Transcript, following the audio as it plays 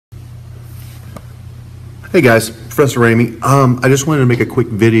Hey guys, Professor Ramey. I just wanted to make a quick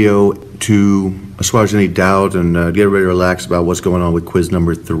video to assuage any doubt and get everybody relaxed about what's going on with quiz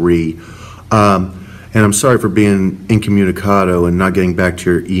number 3. And I'm sorry for being incommunicado and not getting back to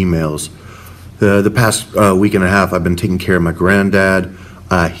your emails. The past week and a half I've been taking care of my granddad.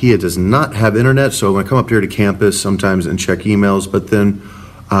 He does not have internet, so when I come up here to campus sometimes and check emails, but then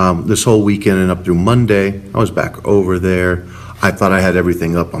this whole weekend and up through Monday, I was back over there. I thought I had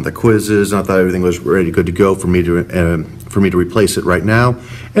everything up on the quizzes, and I thought everything was ready, good to go for me to replace it right now.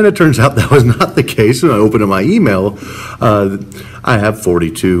 And it turns out that was not the case. When I opened up my email, I have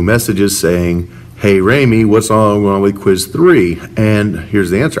 42 messages saying, "Hey Ramey, what's going on with quiz 3?" And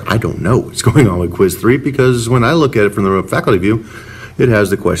here's the answer: I don't know what's going on with quiz 3 because when I look at it from the faculty view, it has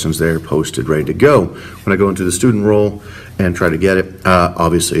the questions there posted, ready to go. When I go into the student role and try to get it,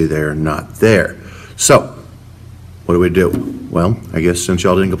 obviously they're not there. So what do we do? Well, I guess since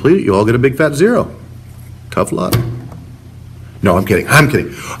y'all didn't complete it, you all get a big fat 0. Tough luck. No, I'm kidding. And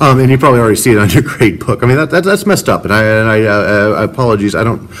you probably already see it on your grade book. I mean, that's messed up, and I apologize. I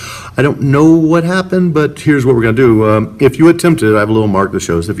don't know what happened, but here's what we're gonna do. If you attempted it, I have a little mark that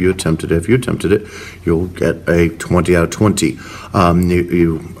shows if you attempted it, you'll get a 20 out of 20.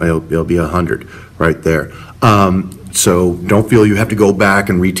 It'll be 100 right there. So don't feel you have to go back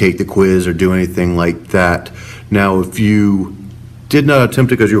and retake the quiz or do anything like that. Now, if you did not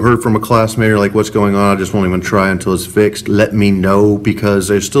attempt it because you heard from a classmate or like what's going on, I just won't even try until it's fixed, let me know, because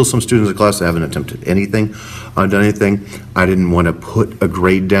there's still some students in the class that haven't attempted anything, done anything. I didn't want to put a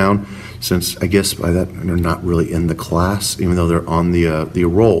grade down since I guess by that they're not really in the class, even though they're on the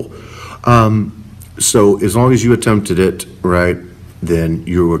roll. So as long as you attempted it, right, then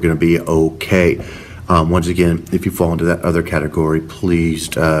you are going to be okay. Once again, if you fall into that other category, please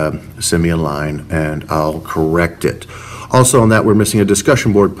send me a line and I'll correct it. Also on that, we're missing a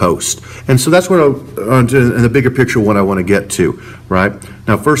discussion board post. And so that's what in the bigger picture what I want to get to, right?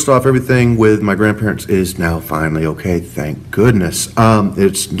 Now, first off, everything with my grandparents is now finally okay, thank goodness.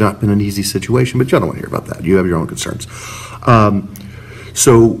 It's not been an easy situation, but y'all don't want to hear about that. You have your own concerns.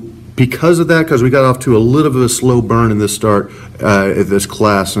 So because of that, because we got off to a little bit of a slow burn in this start at this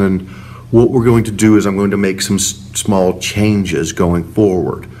class, and what we're going to do is I'm going to make some small changes going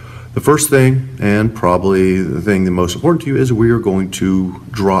forward. The first thing, and probably the thing the most important to you, is we are going to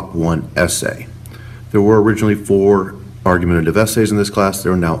drop one essay. There were originally 4 argumentative essays in this class.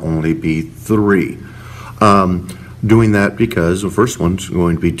 There will now only be 3. Doing that because the first one's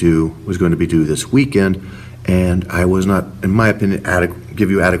going to be due this weekend, and I was not, in my opinion, give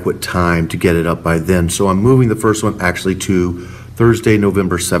you adequate time to get it up by then. So I'm moving the first one actually to Thursday,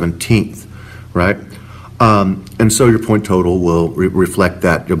 November 17th, right? And so your point total will reflect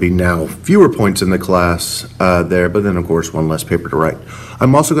that. There'll be now fewer points in the class there, but then of course one less paper to write.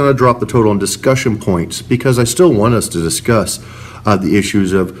 I'm also going to drop the total on discussion points because I still want us to discuss the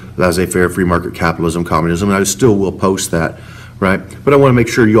issues of laissez-faire, free market capitalism, communism, and I still will post that, right? But I want to make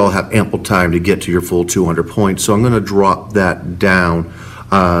sure you all have ample time to get to your full 200 points. So I'm going to drop that down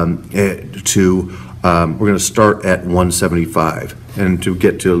we're going to start at 175 and to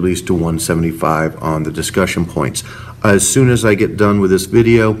get to at least to 175 on the discussion points. As soon as I get done with this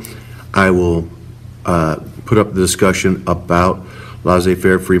video, I will put up the discussion about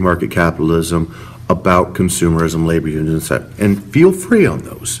laissez-faire, free market capitalism, about consumerism, labor unions, and feel free on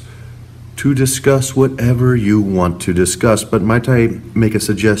those to discuss whatever you want to discuss. But might I make a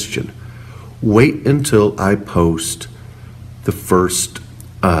suggestion? Wait until I post the first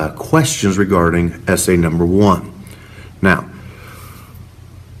questions regarding essay number 1. Now,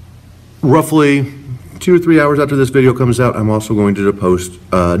 roughly 2 or 3 hours after this video comes out, I'm also going to post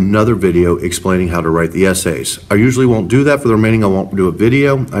another video explaining how to write the essays. I usually won't do that for the remaining. I won't do a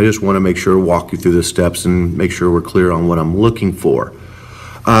video. I just want to make sure, walk you through the steps and make sure we're clear on what I'm looking for.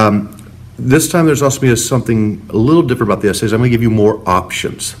 This time there's also going to be something a little different about the essays. I'm going to give you more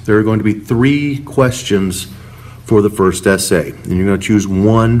options. There are going to be 3 questions for the first essay, and you're going to choose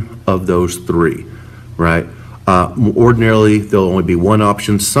one of those 3, right? Ordinarily, there'll only be 1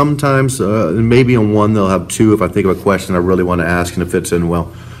 option. Sometimes, maybe on one, they'll have 2 if I think of a question I really want to ask and it fits in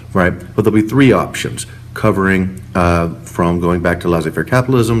well, right? But there'll be 3 options covering from going back to laissez-faire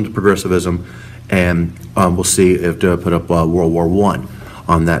capitalism to progressivism, and we'll see if to put up World War I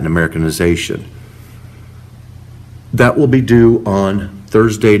on that and Americanization. That will be due on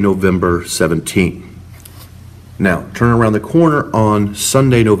Thursday, November 17th. Now, turn around the corner on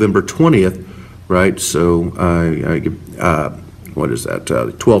Sunday, November 20th, right? So, what is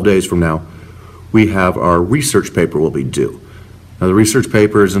that? 12 days from now, we have our research paper will be due. Now, the research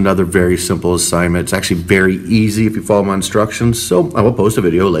paper is another very simple assignment. It's actually very easy if you follow my instructions. So I will post a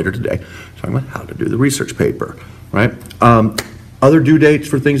video later today talking about how to do the research paper, right? Other due dates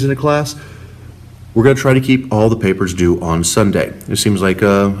for things in the class, we're going to try to keep all the papers due on Sunday. It seems like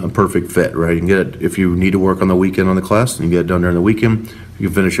a perfect fit, right? You can get it, if you need to work on the weekend on the class, you can get it done during the weekend. You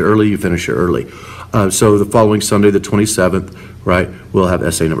can finish it early, you finish it early. So the following Sunday, the 27th, right, we'll have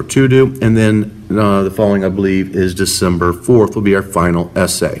essay number 2 due, and then the following, I believe, is December 4th will be our final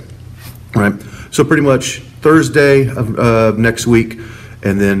essay, right? So pretty much Thursday of next week,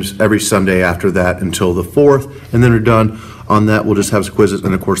 and then every Sunday after that until the 4th, and then we're done. On that, we'll just have some quizzes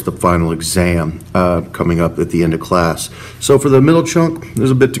and, of course, the final exam coming up at the end of class. So for the middle chunk,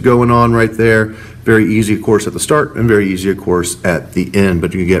 there's a bit to going on right there. Very easy, of course, at the start, and very easy, of course, at the end,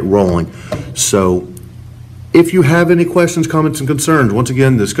 but you can get rolling. So if you have any questions, comments, and concerns, once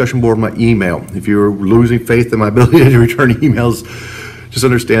again, the discussion board, my email. If you're losing faith in my ability to return emails, just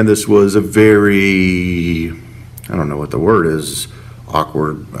understand this was a very, I don't know what the word is,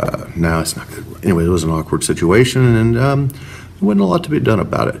 awkward. No, it's not good. Anyway, it was an awkward situation, and there wasn't a lot to be done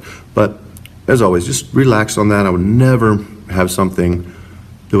about it. But as always, just relax on that. I would never have something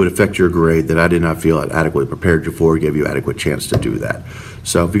that would affect your grade that I did not feel I'd adequately prepared you for, give you adequate chance to do that.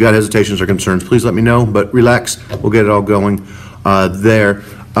 So if you got hesitations or concerns, please let me know, but relax. We'll get it all going there.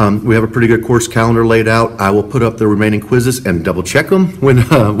 We have a pretty good course calendar laid out. I will put up the remaining quizzes and double check them when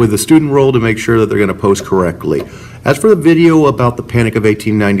with the student roll to make sure that they're going to post correctly. As for the video about the Panic of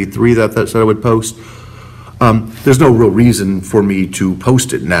 1893 that I said I would post, there's no real reason for me to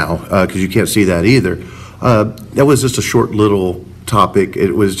post it now because you can't see that either. That was just a short little topic.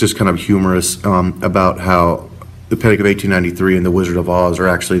 It was just kind of humorous about how the Panic of 1893 and the Wizard of Oz are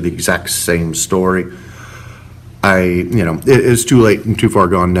actually the exact same story. It's too late and too far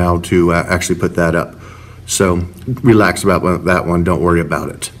gone now to actually put that up. So relax about that one. Don't worry about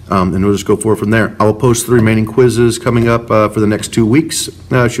it. And we'll just go forward from there. I will post the remaining quizzes coming up for the next 2 weeks.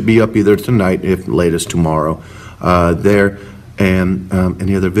 Should be up either tonight, if latest tomorrow, there, and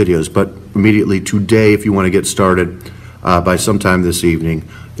any other videos. But immediately today, if you want to get started, by sometime this evening,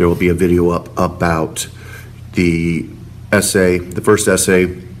 there will be a video up about the essay, the first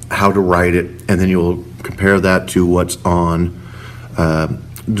essay, how to write it, and then you'll compare that to what's on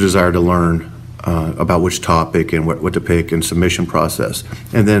Desire to Learn about which topic and what to pick and submission process.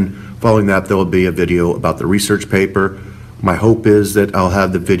 And then following that, there will be a video about the research paper. My hope is that I'll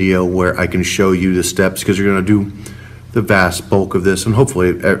have the video where I can show you the steps, because you're going to do the vast bulk of this, and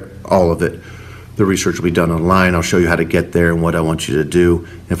hopefully all of it. The research will be done online. I'll show you how to get there and what I want you to do.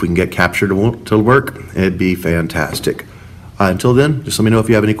 If we can get captured to work, it'd be fantastic. Until then, just let me know if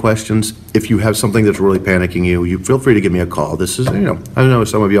you have any questions. If you have something that's really panicking you, you feel free to give me a call. This is, I know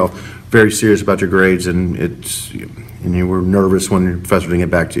some of y'all very serious about your grades, and you were nervous when your professor didn't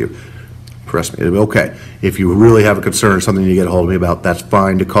get back to you. Trust me, it'll be okay. If you really have a concern, something you get a hold of me about, that's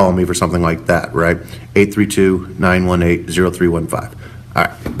fine to call me for something like that, right? 832-918-0315. All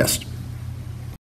right, best.